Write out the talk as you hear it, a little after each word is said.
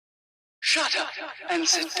Shut up and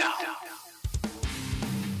sit down.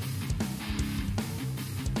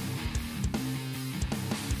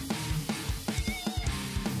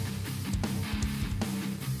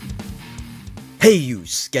 Hey you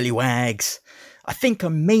Skellywags! I think I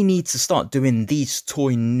may need to start doing these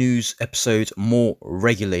toy news episodes more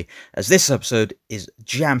regularly, as this episode is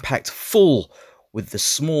jam-packed full with the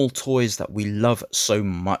small toys that we love so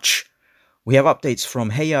much. We have updates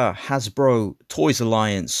from Hiya, Hasbro, Toys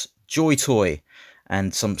Alliance, Joytoy,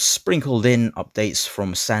 and some sprinkled in updates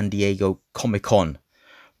from San Diego Comic-Con.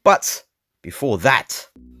 But before that,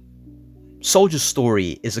 Soldier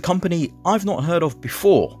Story is a company I've not heard of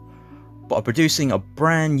before, but are producing a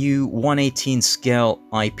brand new 1/18 scale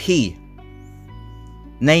IP.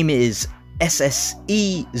 Name is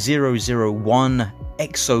SSE001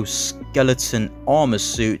 Exoskeleton Armor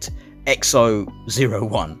Suit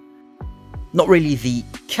EXO-01. Not really the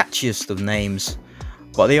catchiest of names,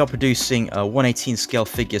 but they are producing a 1/18 scale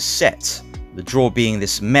figure set, the draw being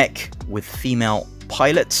this mech with female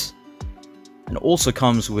pilots, and also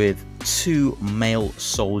comes with 2 male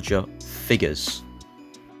soldier figures.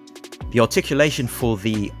 The articulation for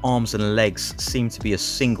the arms and legs seem to be a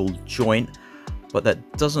single joint, but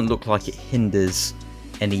that doesn't look like it hinders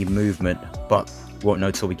any movement, but won't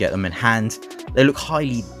know till we get them in hand. They look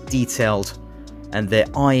highly detailed, and they're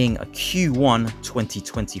eyeing a Q1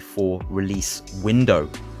 2024 release window.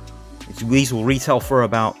 These will retail for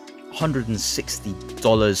about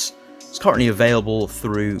 $160. It's currently available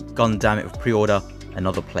through Gundam It pre-order and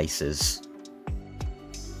other places.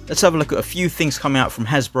 Let's have a look at a few things coming out from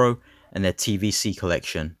Hasbro and their TVC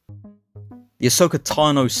collection. The Ahsoka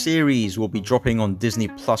Tano series will be dropping on Disney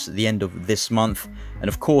Plus at the end of this month, and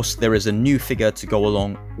of course there is a new figure to go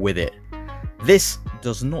along with it. This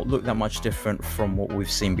does not look that much different from what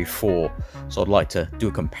we've seen before, so I'd like to do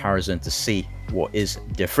a comparison to see what is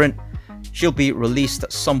different. She'll be released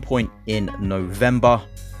at some point in November.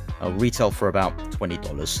 I'll retail for about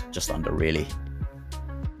 $20, just under really.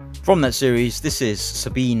 From that series, this is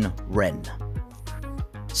Sabine Wren.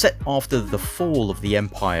 Set after the fall of the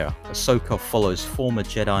Empire, Ahsoka follows former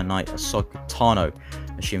Jedi Knight Ahsoka Tano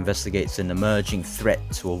as she investigates an emerging threat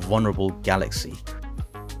to a vulnerable galaxy.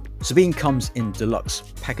 Sabine comes in deluxe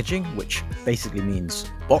packaging, which basically means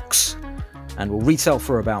box, and will retail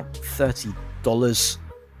for about $30,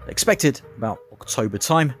 expected about October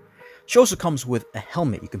time. She also comes with a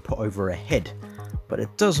helmet you can put over her head, but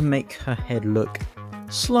it does make her head look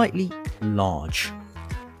slightly large.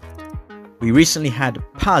 We recently had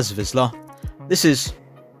Paz Vizsla. This is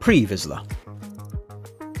Pre-Vizsla.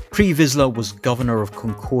 Pre-Vizsla was governor of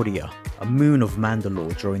Concordia, a moon of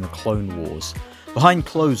Mandalore during the Clone Wars. Behind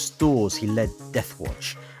closed doors, he led Death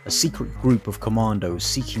Watch, a secret group of commandos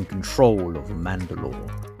seeking control of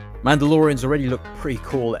Mandalore. Mandalorians already look pretty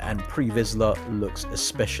cool, and Pre-Vizsla looks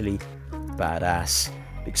especially badass.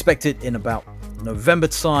 Expected in about November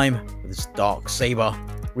time with his dark saber,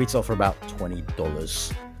 retail for about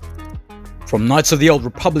 $20. From Knights of the Old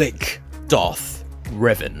Republic, Darth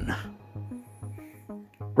Revan.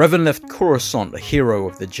 Revan left Coruscant, a hero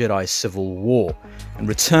of the Jedi Civil War, and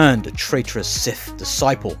returned a traitorous Sith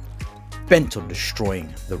disciple, bent on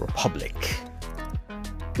destroying the Republic.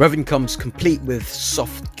 Revan comes complete with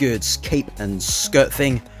soft goods, cape and skirt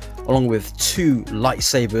thing, along with 2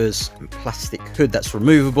 lightsabers and plastic hood that's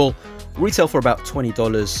removable. Retail for about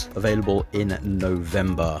 $20, available in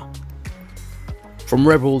November. From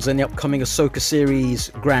Rebels and the upcoming Ahsoka series,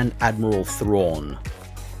 Grand Admiral Thrawn.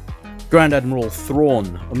 Grand Admiral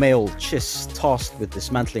Thrawn, a male Chiss tasked with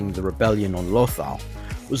dismantling the rebellion on Lothal,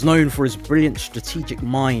 was known for his brilliant strategic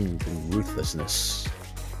mind and ruthlessness.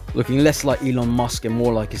 Looking less like Elon Musk and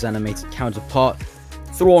more like his animated counterpart,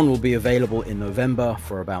 Thrawn will be available in November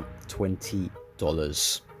for about $20.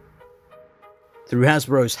 Through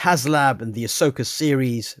Hasbro's HasLab and the Ahsoka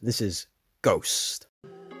series, this is Ghost.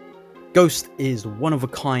 Ghost is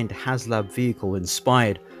one-of-a-kind HasLab vehicle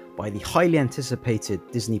inspired by the highly anticipated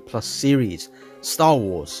Disney Plus series, Star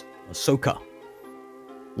Wars Ahsoka.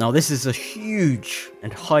 Now this is a huge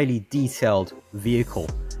and highly detailed vehicle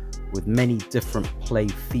with many different play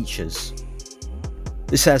features.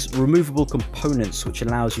 This has removable components which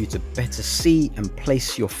allows you to better see and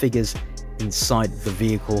place your figures inside the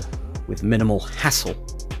vehicle with minimal hassle.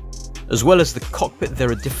 As well as the cockpit,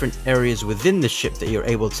 there are different areas within the ship that you're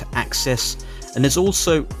able to access, and there's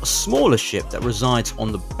also a smaller ship that resides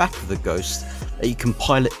on the back of the Ghost that you can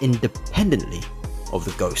pilot independently of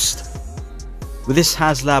the Ghost. With this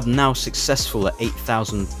HasLab now successful at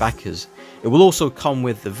 8,000 backers, it will also come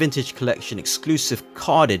with the Vintage Collection exclusive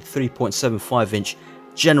carded 3.75-inch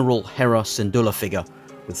General Hera Syndulla figure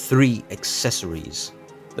with 3 accessories.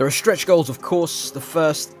 There are stretch goals, of course. The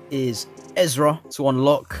first is Ezra to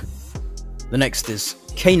unlock. The next is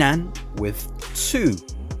Kanan with 2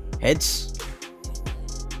 heads.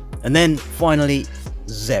 And then finally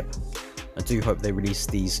Zeb. I do hope they release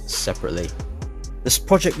these separately. This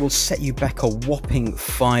project will set you back a whopping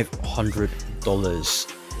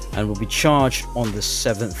 $500 and will be charged on the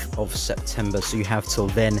 7th of September, so you have till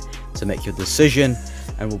then to make your decision,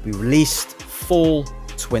 and will be released fall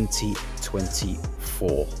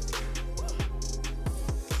 2024.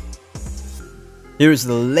 Here is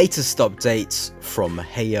the latest update from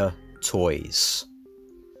Hiya Toys.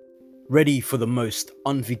 Ready for the most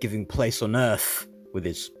unforgiving place on earth with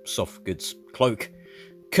his soft goods cloak,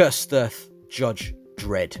 Cursed Earth Judge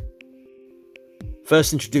Dredd.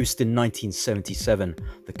 First introduced in 1977,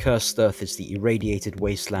 the Cursed Earth is the irradiated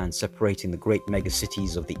wasteland separating the great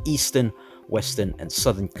megacities of the eastern, western and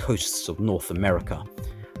southern coasts of North America.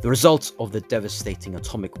 The result of the devastating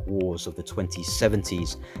atomic wars of the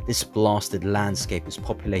 2070s, this blasted landscape is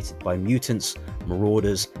populated by mutants,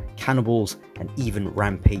 marauders, cannibals, and even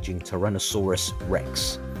rampaging Tyrannosaurus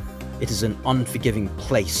Rex. It is an unforgiving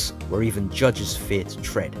place where even judges fear to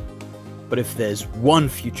tread. But if there's one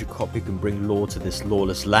future cop who can bring law to this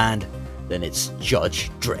lawless land, then it's Judge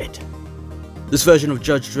Dredd. This version of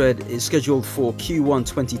Judge Dredd is scheduled for Q1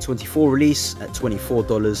 2024 release at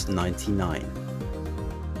 $24.99.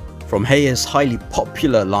 From Hiya's highly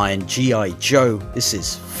popular line G.I. Joe, this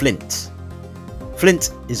is Flint.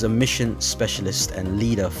 Flint is a mission specialist and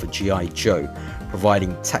leader for G.I. Joe,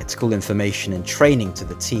 providing tactical information and training to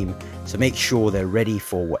the team to make sure they're ready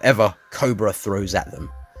for whatever Cobra throws at them.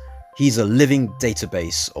 He's a living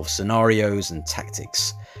database of scenarios and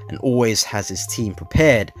tactics, and always has his team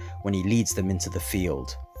prepared when he leads them into the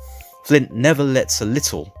field. Flint never lets a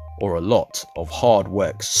little or a lot of hard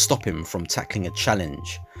work stop him from tackling a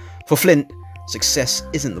challenge. For Flint, success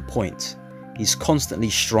isn't the point. He's constantly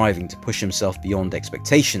striving to push himself beyond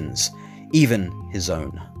expectations, even his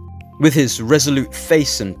own. With his resolute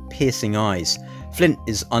face and piercing eyes, Flint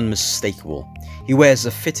is unmistakable. He wears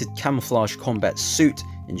a fitted camouflage combat suit,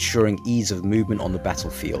 ensuring ease of movement on the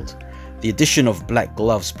battlefield. The addition of black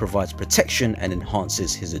gloves provides protection and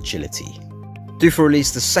enhances his agility. Due for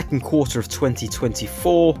release the second quarter of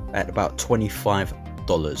 2024 at about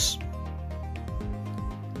 $25.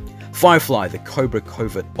 Firefly, the Cobra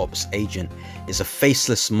covert ops agent, is a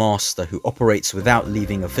faceless master who operates without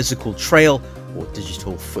leaving a physical trail or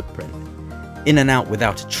digital footprint. In and out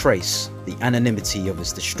without a trace, the anonymity of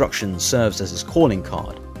his destruction serves as his calling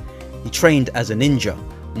card. He trained as a ninja,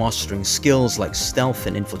 mastering skills like stealth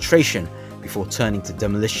and infiltration before turning to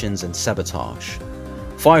demolitions and sabotage.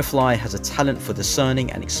 Firefly has a talent for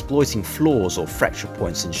discerning and exploiting flaws or fracture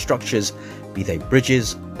points in structures, be they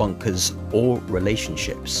bridges, bunkers, or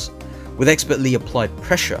relationships. With expertly applied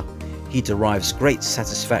pressure, he derives great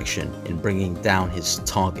satisfaction in bringing down his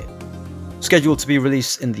target. Scheduled to be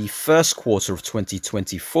released in the first quarter of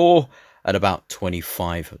 2024 at about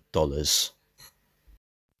 $25.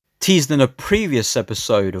 Teased in a previous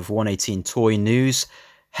episode of 118 Toy News,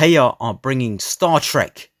 Hiya are bringing Star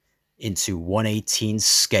Trek into 1/18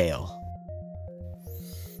 scale.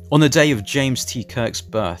 On the day of James T. Kirk's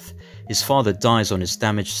birth, his father dies on his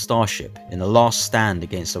damaged starship in a last stand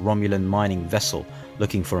against a Romulan mining vessel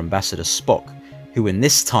looking for Ambassador Spock, who in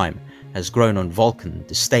this time has grown on Vulcan,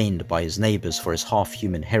 disdained by his neighbours for his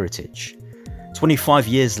half-human heritage. 25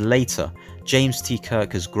 years later, James T.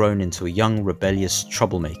 Kirk has grown into a young rebellious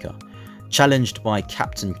troublemaker. Challenged by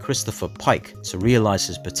Captain Christopher Pike to realise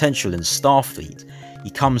his potential in Starfleet, he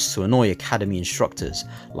comes to annoy Academy instructors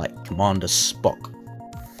like Commander Spock.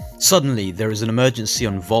 Suddenly, there is an emergency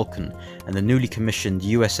on Vulcan, and the newly commissioned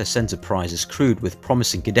USS Enterprise is crewed with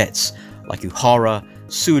promising cadets like Uhura,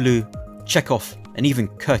 Sulu, Chekhov, and even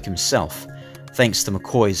Kirk himself. Thanks to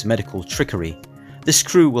McCoy's medical trickery, this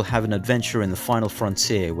crew will have an adventure in the final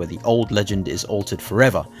frontier where the old legend is altered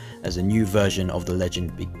forever as a new version of the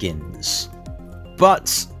legend begins.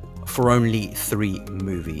 But for only 3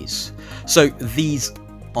 movies. So these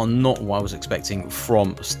are not what I was expecting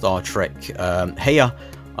from Star Trek. Hiya,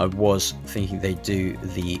 I was thinking they'd do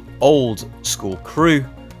the old school crew.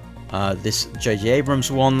 This J.J.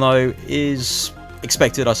 Abrams one though is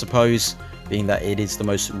expected, I suppose, being that it is the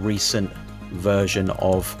most recent version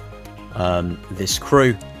of this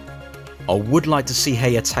crew. I would like to see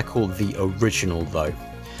Hiya tackle the original though.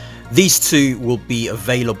 These two will be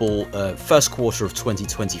available first quarter of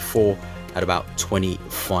 2024 at about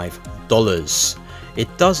 $25. It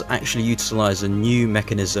does actually utilize a new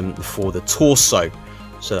mechanism for the torso,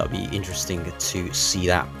 so that'll be interesting to see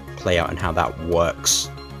that play out and how that works.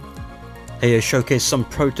 Hiya showcased some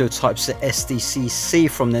prototypes at SDCC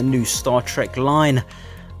from their new Star Trek line.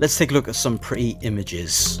 Let's take a look at some pretty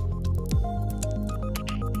images.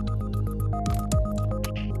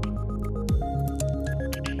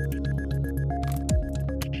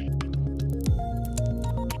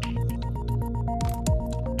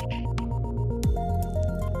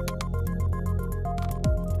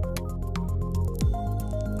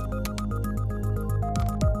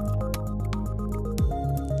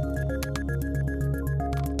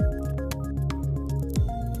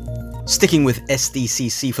 Sticking with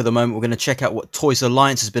SDCC for the moment, we're going to check out what Toys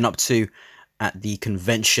Alliance has been up to at the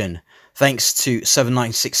convention. Thanks to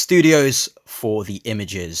 796 Studios for the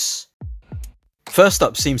images. First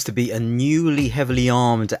up seems to be a newly heavily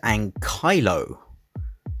armed Ankylo.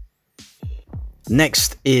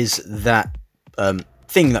 Next is that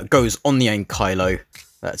thing that goes on the Ankylo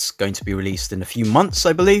that's going to be released in a few months,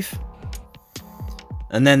 I believe.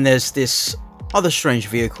 And then there's this other strange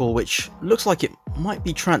vehicle which looks like it might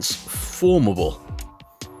be transformable.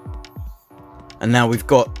 And now we've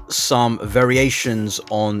got some variations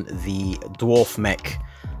on the dwarf mech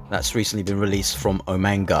that's recently been released from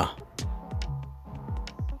Omanga.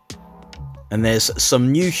 And there's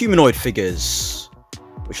some new humanoid figures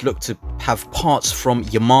which look to have parts from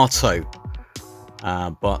Yamato,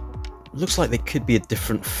 but looks like they could be a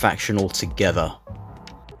different faction altogether.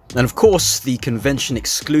 And of course, the convention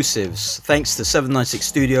exclusives. Thanks to 796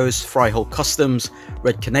 Studios, Fryhole Customs,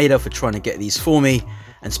 Red Canada for trying to get these for me,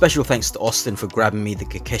 and special thanks to Austin for grabbing me the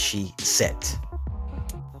KOWKIS set.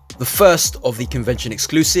 The first of the convention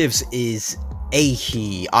exclusives is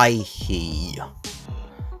Hiya.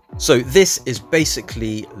 So this is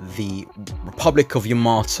basically the Republic of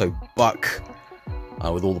Yamato buck,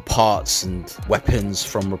 with all the parts and weapons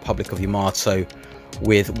from Republic of Yamato,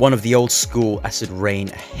 with one of the old school Acid Rain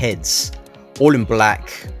heads, all in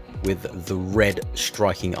black with the red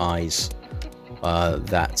striking eyes.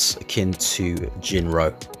 That's akin to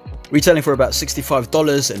Jinro. Retailing for about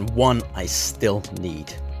 $65, and one I still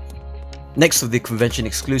need. Next of the convention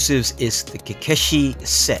exclusives is the KOWKIS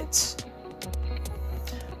set.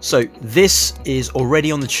 So this is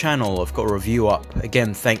already on the channel. I've got a review up,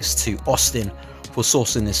 again thanks to Austin for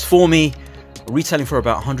sourcing this for me. Retailing for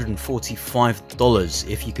about $145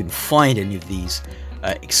 if you can find any of these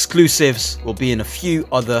exclusives. Will be in a few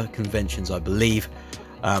other conventions, I believe.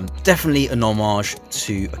 Definitely an homage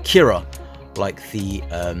to Akira, like the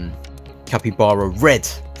Capybara Red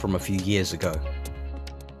from a few years ago.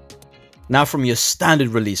 Now from your standard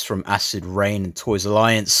release from Acid Rain and Toys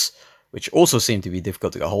Alliance, which also seem to be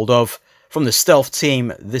difficult to get hold of. From the Stealth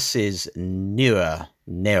team, this is Nuer.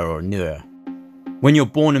 When you're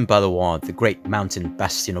born in Balawad, the great mountain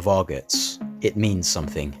bastion of Argots, it means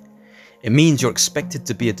something. It means you're expected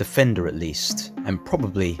to be a defender at least, and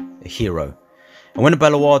probably a hero. And when a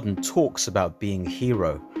Balawadan talks about being a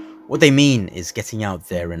hero, what they mean is getting out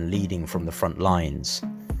there and leading from the front lines.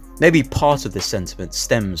 Maybe part of this sentiment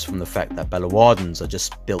stems from the fact that Balawadans are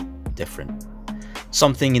just built different.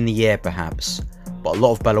 Something in the air perhaps, but a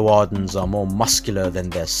lot of Balawadans are more muscular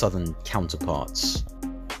than their southern counterparts.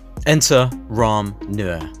 Enter Ram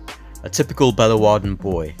Nuer, a typical Balawadan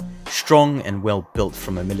boy, strong and well built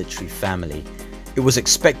from a military family. It was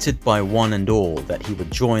expected by one and all that he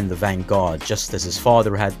would join the vanguard just as his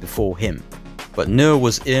father had before him. But Nuer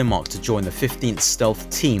was earmarked to join the 15th Stealth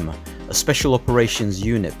Team, a special operations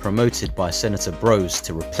unit promoted by Senator Bros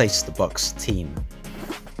to replace the Bucks team.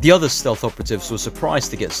 The other stealth operatives were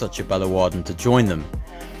surprised to get such a Balawadan to join them.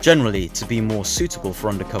 Generally, to be more suitable for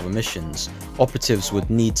undercover missions, operatives would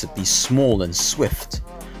need to be small and swift,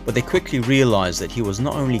 but they quickly realized that he was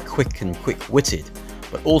not only quick and quick-witted,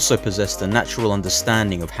 but also possessed a natural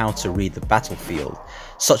understanding of how to read the battlefield,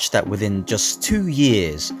 such that within just 2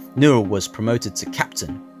 years, Nuer was promoted to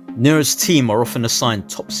captain. Nuer's team are often assigned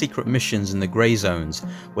top-secret missions in the grey zones,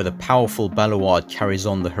 where the powerful Balawad carries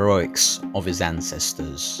on the heroics of his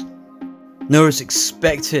ancestors. Nuer is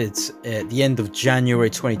expected at the end of January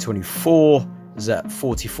 2024, is at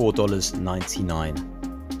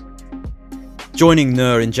 $44.99. Joining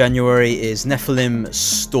Nuer in January is Nephilim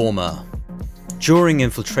Stormer. During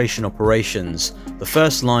infiltration operations, the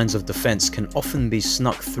first lines of defense can often be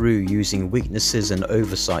snuck through using weaknesses and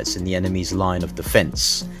oversights in the enemy's line of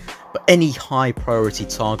defense. But any high priority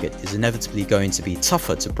target is inevitably going to be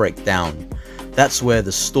tougher to break down. That's where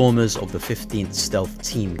the Stormers of the 15th Stealth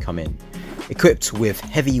Team come in. Equipped with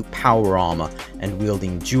heavy power armor and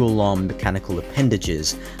wielding dual-arm mechanical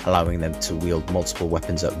appendages, allowing them to wield multiple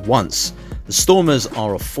weapons at once, the Stormers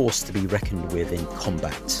are a force to be reckoned with in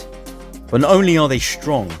combat. But not only are they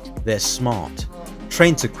strong, they're smart.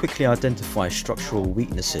 trained to quickly identify structural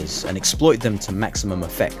weaknesses and exploit them to maximum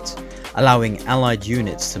effect, allowing allied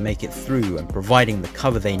units to make it through and providing the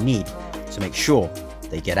cover they need to make sure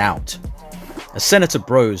they get out. As Senator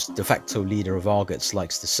Bros, de facto leader of Argots,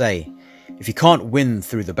 likes to say, if you can't win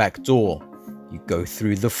through the back door, you go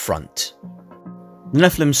through the front. The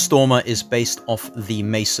Nephilim Stormer is based off the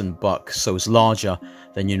Mason Buck, so is larger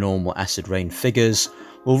than your normal Acid Rain figures,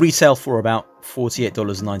 will retail for about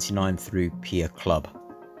 $48.99 through Pia Club.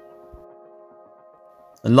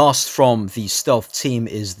 And last from the stealth team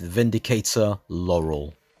is the Vindicator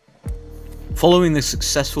Laurel. Following the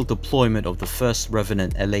successful deployment of the first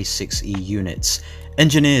Revenant LA6E units,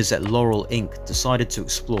 engineers at Laurel Inc. decided to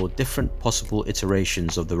explore different possible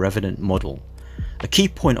iterations of the Revenant model. A key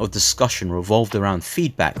point of discussion revolved around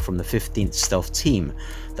feedback from the 15th Stealth Team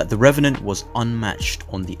that the Revenant was unmatched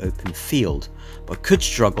on the open field, but could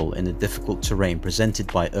struggle in the difficult terrain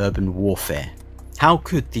presented by urban warfare. How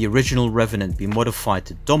could the original Revenant be modified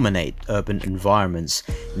to dominate urban environments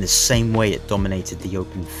in the same way it dominated the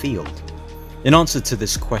open field? In answer to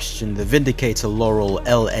this question, the Vindicator Laurel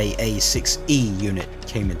LAA6E unit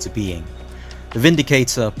came into being. The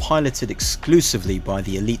Vindicator, piloted exclusively by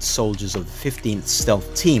the elite soldiers of the 15th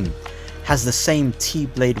Stealth Team, has the same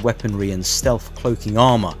T-blade weaponry and stealth cloaking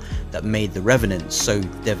armor that made the Revenant so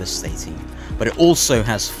devastating, but it also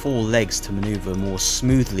has 4 legs to maneuver more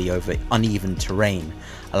smoothly over uneven terrain,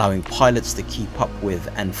 allowing pilots to keep up with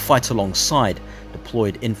and fight alongside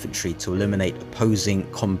deployed infantry to eliminate opposing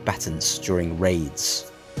combatants during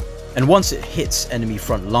raids. And once it hits enemy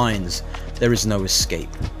front lines, there is no escape.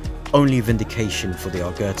 Only vindication for the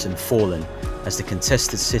Argurtan Fallen as the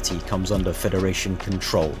contested city comes under Federation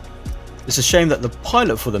control. It's a shame that the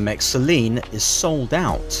pilot for the mech, Celine, is sold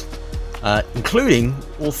out, including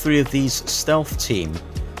all 3 of these stealth team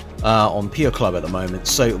on Pia Club at the moment,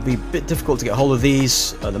 so it'll be a bit difficult to get hold of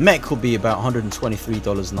these. The mech will be about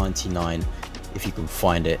 $123.99 if you can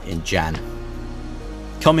find it in Jan.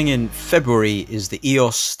 Coming in February is the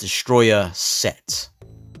EOS Destroyer set.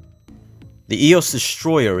 The EOS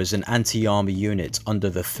Destroyer is an anti-armor unit under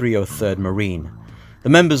the 303rd Marine. The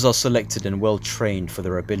members are selected and well trained for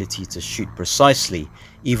their ability to shoot precisely,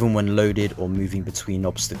 even when loaded or moving between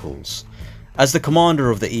obstacles. As the commander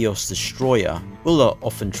of the EOS Destroyer, Ulla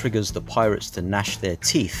often triggers the pirates to gnash their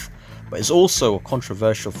teeth, but is also a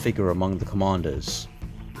controversial figure among the commanders.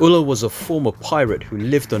 Ulla was a former pirate who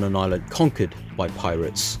lived on an island conquered by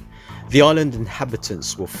pirates. The island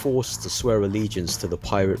inhabitants were forced to swear allegiance to the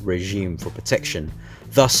pirate regime for protection,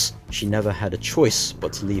 thus she never had a choice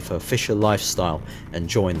but to leave her fisher lifestyle and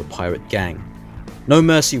join the pirate gang. No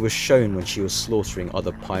mercy was shown when she was slaughtering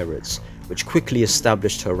other pirates, which quickly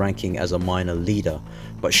established her ranking as a minor leader,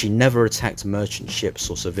 but she never attacked merchant ships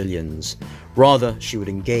or civilians. Rather, she would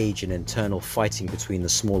engage in internal fighting between the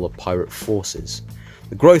smaller pirate forces.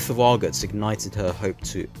 The growth of Argots ignited her hope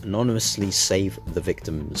to anonymously save the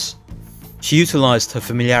victims. She utilised her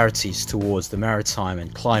familiarities towards the maritime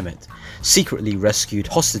and climate, secretly rescued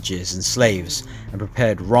hostages and slaves, and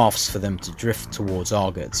prepared rafts for them to drift towards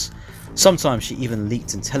Argots. Sometimes she even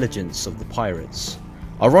leaked intelligence of the pirates.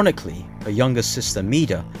 Ironically, her younger sister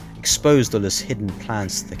Mida exposed Ulla's hidden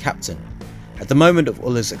plans to the captain. At the moment of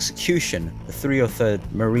Ulla's execution, the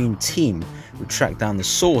 303rd Marine team, who tracked down the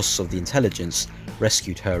source of the intelligence,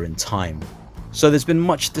 rescued her in time. So there's been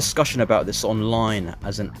much discussion about this online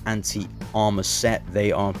as an anti-armor set.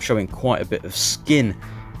 They are showing quite a bit of skin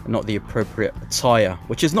and not the appropriate attire,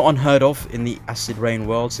 which is not unheard of in the Acid Rain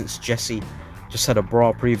world since Jessie just had a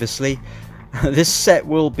bra previously. This set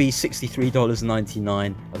will be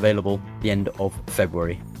 $63.99, available at the end of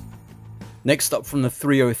February. Next up from the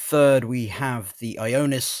 303rd we have the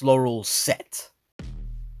Ionis Laurel set.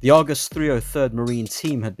 The Argus 303rd Marine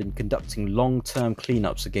team had been conducting long-term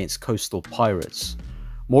cleanups against coastal pirates.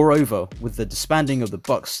 Moreover, with the disbanding of the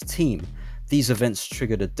Bucks team, these events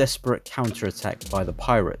triggered a desperate counterattack by the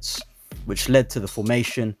pirates, which led to the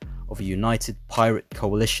formation of a united pirate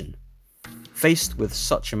coalition. Faced with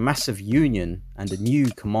such a massive union and a new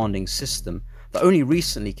commanding system that only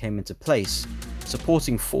recently came into place,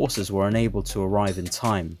 supporting forces were unable to arrive in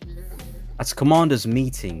time. At a commander's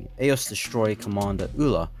meeting, EOS Destroyer Commander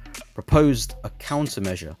Ulla proposed a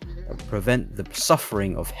countermeasure that would prevent the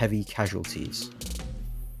suffering of heavy casualties.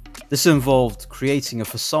 This involved creating a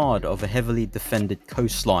facade of a heavily defended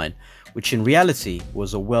coastline, which in reality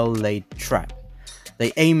was a well-laid trap.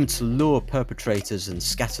 They aimed to lure perpetrators and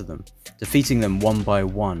scatter them, defeating them one by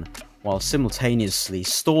one, while simultaneously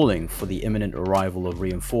stalling for the imminent arrival of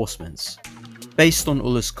reinforcements. Based on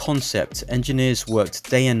ULA's concept, engineers worked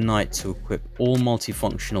day and night to equip all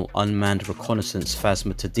multifunctional unmanned reconnaissance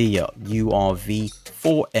Phasmatodea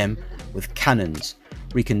URV-4M with cannons,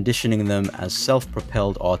 reconditioning them as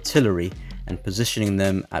self-propelled artillery and positioning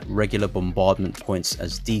them at regular bombardment points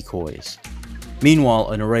as decoys. Meanwhile,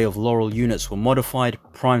 an array of Laurel units were modified,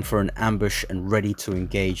 primed for an ambush and ready to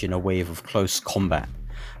engage in a wave of close combat.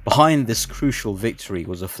 Behind this crucial victory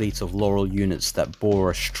was a fleet of Laurel units that bore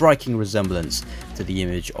a striking resemblance to the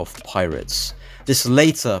image of pirates. This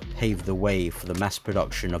later paved the way for the mass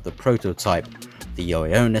production of the prototype, the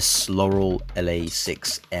Ionis Laurel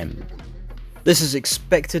LA-6M. This is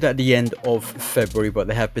expected at the end of February, but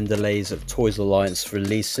there have been delays of Toys Alliance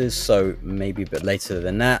releases, so maybe a bit later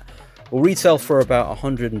than that. Will retail for about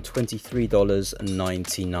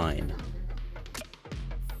 $123.99.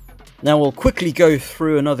 Now we'll quickly go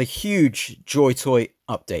through another huge Joytoy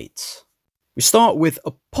update. We start with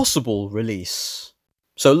a possible release.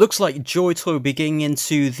 So it looks like Joytoy will be getting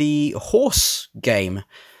into the horse game.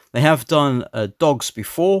 They have done dogs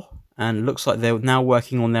before, and it looks like they're now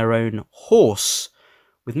working on their own horse,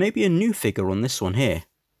 with maybe a new figure on this one here.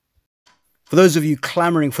 For those of you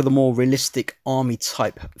clamoring for the more realistic army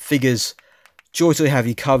type figures, Joytoy have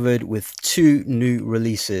you covered with two new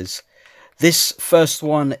releases. This first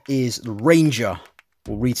one is Ranger,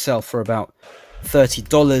 will retail for about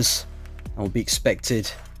 $30 and will be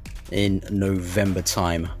expected in November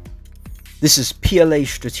time. This is PLA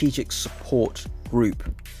Strategic Support Group.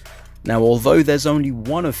 Now, although there's only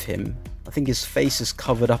one of him, I think his face is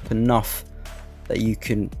covered up enough that you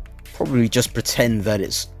can probably just pretend that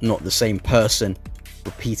it's not the same person,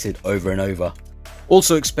 repeated over and over.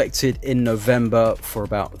 Also expected in November for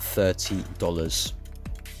about $30.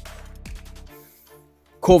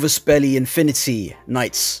 Corvus Belli Infinity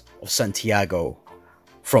Knights of Santiago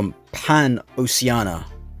from PanO.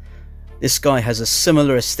 This guy has a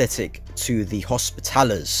similar aesthetic to the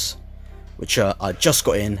Hospitallers, which I just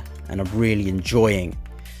got in and I'm really enjoying.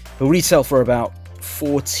 It'll retail for about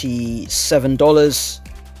 $47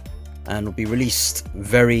 and will be released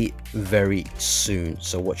very, very soon,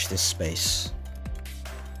 so watch this space.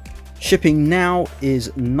 Shipping now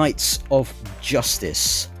is Knights of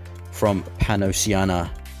Justice from PanO.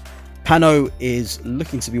 PanO is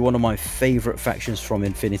looking to be one of my favourite factions from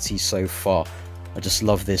Infinity so far. I just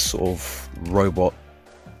love this sort of robot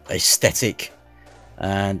aesthetic,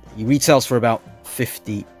 and he retails for about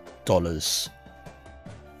 $50.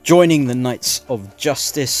 Joining the Knights of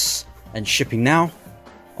Justice and shipping now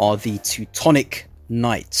are the Teutonic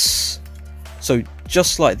Knights. So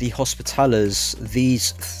just like the Hospitallers,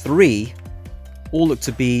 these three all look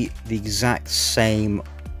to be the exact same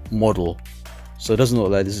model, so it doesn't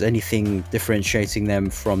look like there's anything differentiating them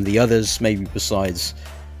from the others, maybe besides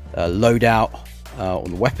loadout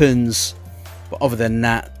on weapons, but other than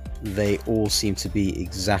that they all seem to be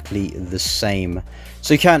exactly the same.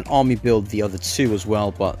 So you can army build the other two as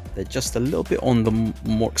well, but they're just a little bit on the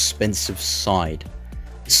more expensive side.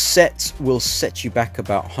 The set will set you back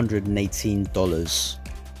about $118.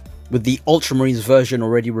 With the Ultramarines version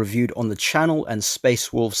already reviewed on the channel and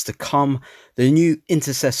Space Wolves to come, the new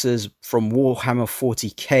intercessors from Warhammer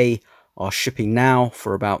 40k are shipping now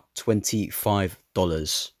for about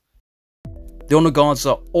 $25. The Honor Guards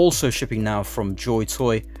are also shipping now from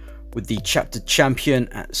Joytoy, with the Chapter Champion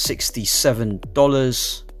at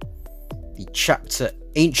 $67, the Chapter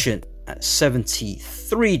Ancient at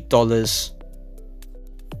 $73,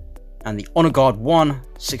 and the Honor Guard 1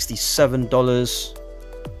 $67.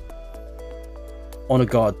 Honor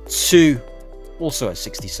Guard 2 also at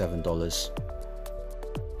 $67.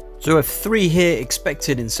 So we have three here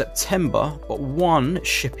expected in September, but one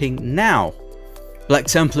shipping now. Black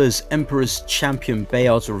Templar's Emperor's Champion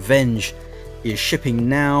Bayard's Revenge is shipping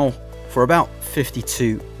now for about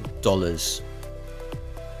 $52.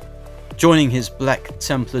 Joining his Black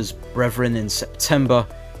Templar's brethren in September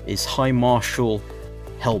is High Marshal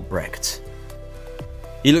Helbrecht.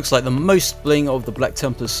 He looks like the most bling of the Black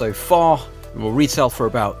Templars so far and will retail for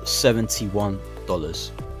about $71.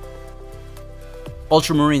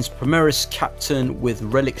 Ultramarines Primaris Captain with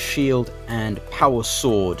Relic Shield and Power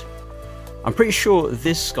Sword. I'm pretty sure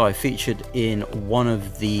this guy featured in one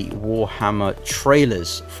of the Warhammer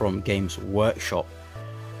trailers from Games Workshop.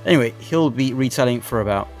 Anyway, he'll be retailing for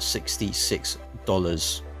about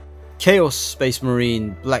 $66. Chaos Space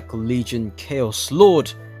Marine Black Legion Chaos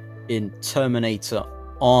Lord in Terminator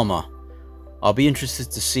armor. I'll be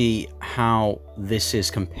interested to see how this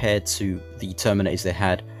is compared to the Terminators they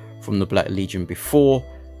had from the Black Legion before,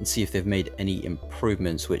 and see if they've made any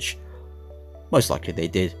improvements, which most likely they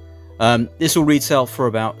did. This will retail for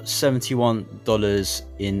about $71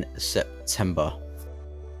 in September.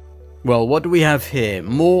 Well, what do we have here?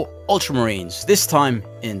 More Ultramarines, this time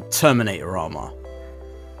in Terminator armor.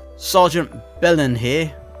 Sergeant Belen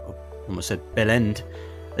here, almost said Belend,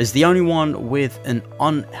 is the only one with an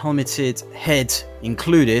unhelmeted head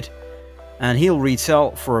included, and he'll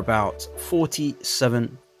retail for about $47.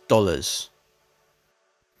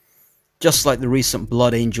 Just like the recent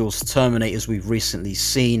Blood Angels Terminators we've recently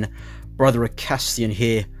seen, Brother Acastian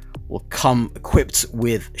here will come equipped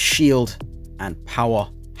with shield and power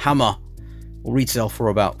hammer, will retail for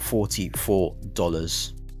about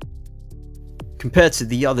 $44. Compared to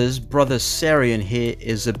the others, Brother Sarian here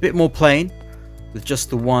is a bit more plain, with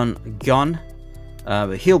just the one gun,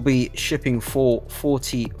 but he'll be shipping for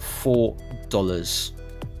 $44.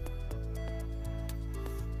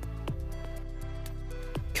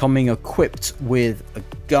 Coming equipped with a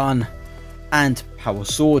gun and power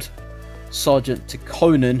sword, Sergeant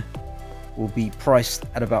Tikkonen will be priced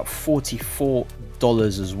at about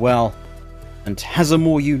 $44 as well, and has a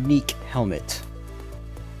more unique helmet.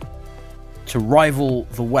 To rival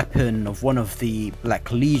the weapon of one of the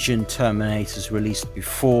Black Legion Terminators released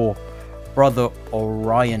before, Brother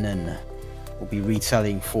Orionen will be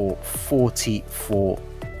retailing for $44.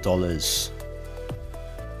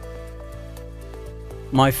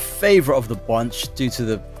 My favourite of the bunch, due to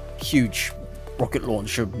the huge rocket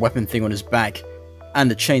launcher weapon thing on his back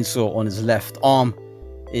and the chainsaw on his left arm,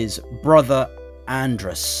 is Brother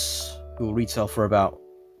Andrus, who will retail for about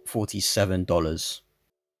 $47.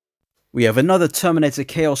 We have another Terminator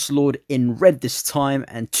Chaos Lord in red this time,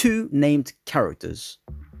 and two named characters.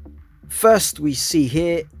 First we see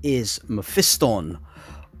here is Mephiston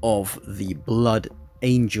of the Blood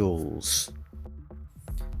Angels.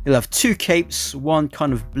 He'll have two capes, one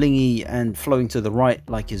kind of blingy and flowing to the right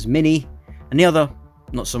like his mini, and the other,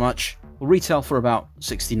 not so much, will retail for about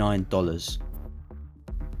 $69.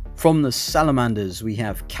 From the Salamanders we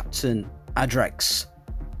have Captain Adrax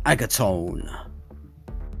Agatone.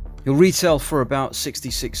 He'll retail for about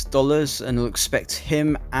 $66, and we'll expect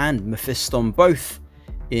him and Mephiston both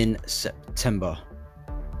in September.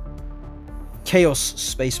 Chaos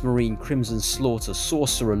Space Marine Crimson Slaughter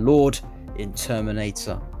Sorcerer Lord in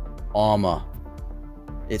Terminator armor.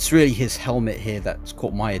 It's really his helmet here that's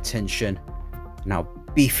caught my attention, and how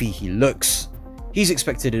beefy he looks. He's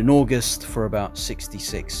expected in August for about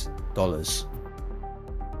 $66.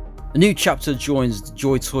 A new chapter joins the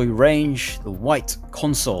Joytoy range, the White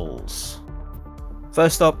Consoles.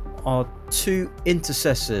 First up are two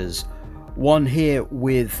Intercessors, one here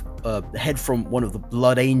with a head from one of the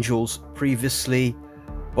Blood Angels previously,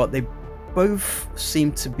 but they both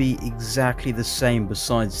seem to be exactly the same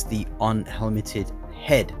besides the unhelmeted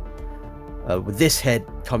head, with this head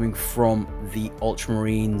coming from the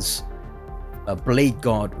Ultramarines Blade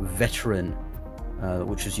Guard veteran,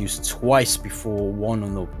 which was used twice before, one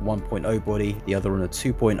on the 1.0 body, the other on a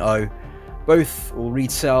 2.0. Both will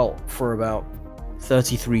retail for about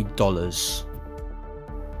 $33.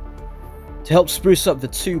 To help spruce up the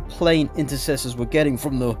two plain Intercessors we're getting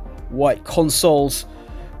from the White Consoles,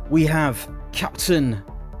 we have Captain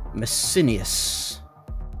Messinius.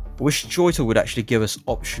 I wish Joytoy would actually give us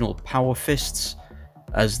optional power fists,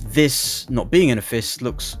 as this, not being in a fist,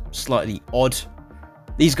 looks slightly odd.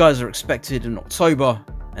 These guys are expected in October,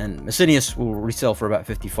 and Messinius will retail for about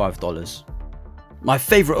 $55. My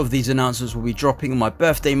favourite of these announcements will be dropping in my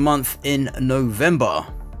birthday month in November.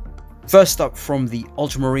 First up from the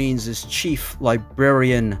Ultramarines is Chief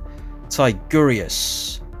Librarian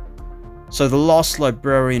Tigurius. So the last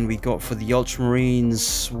librarian we got for the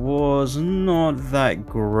Ultramarines was not that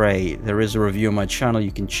great. There is a review on my channel,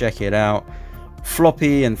 you can check it out.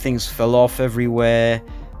 Floppy and things fell off everywhere.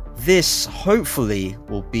 This hopefully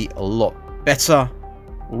will be a lot better.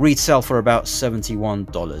 Will retail for about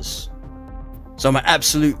 $71. So my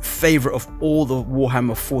absolute favourite of all the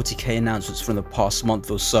Warhammer 40k announcements from the past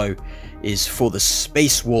month or so is for the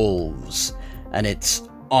Space Wolves, and it's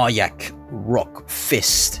Aryak Rock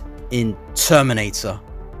Fist in Terminator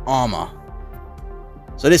armor.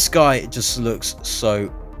 So this guy just looks so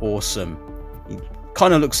awesome. He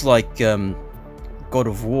kind of looks like God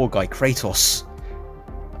of War guy Kratos,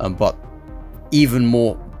 but even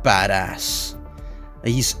more badass.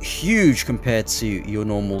 He's huge compared to your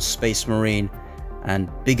normal Space Marine, and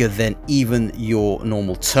bigger than even your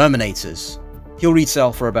normal Terminators. He'll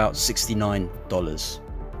retail for about $69.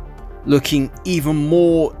 Looking even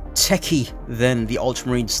more techie than the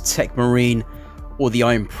Ultramarines Tech Marine or the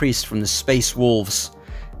Iron Priest from the Space Wolves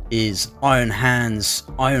is Iron Hands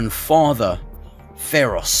Iron Father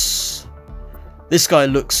Feros. This guy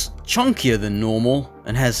looks chunkier than normal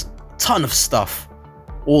and has ton of stuff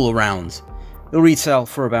all around. They'll retail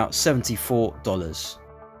for about $74.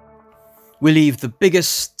 We leave the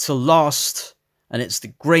biggest to last, and it's the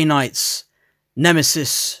Grey Knight's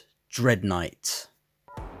Nemesis Dread Knight.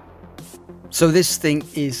 So this thing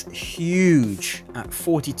is huge at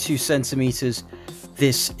 42 centimeters.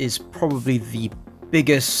 This is probably the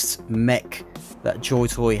biggest mech that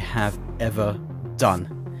Joytoy have ever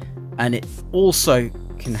done. And it also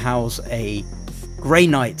can house a Grey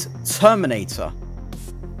Knight Terminator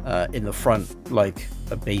in the front, like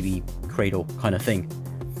a baby cradle kind of thing.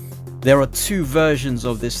 There are two versions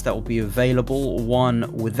of this that will be available,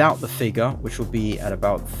 one without the figure, which will be at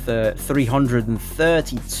about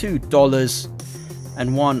 $332,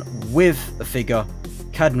 and one with the figure,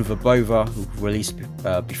 Cadden Verbova, who released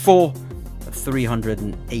before, at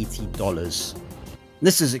 $380.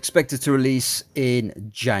 This is expected to release in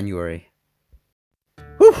January.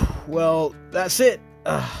 Whew, well, that's it.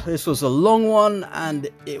 This was a long one, and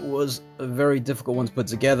it was a very difficult one to put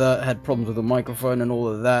together. I had problems with the microphone and all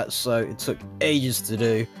of that, so it took ages to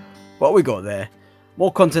do, but we got there.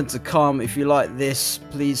 More content to come. If you like this,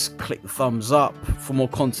 please click the thumbs up. For more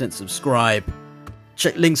content, subscribe.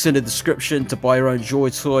 Check links in the description to buy your own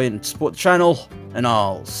Joytoy and support the channel, and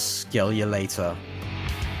I'll scale you later.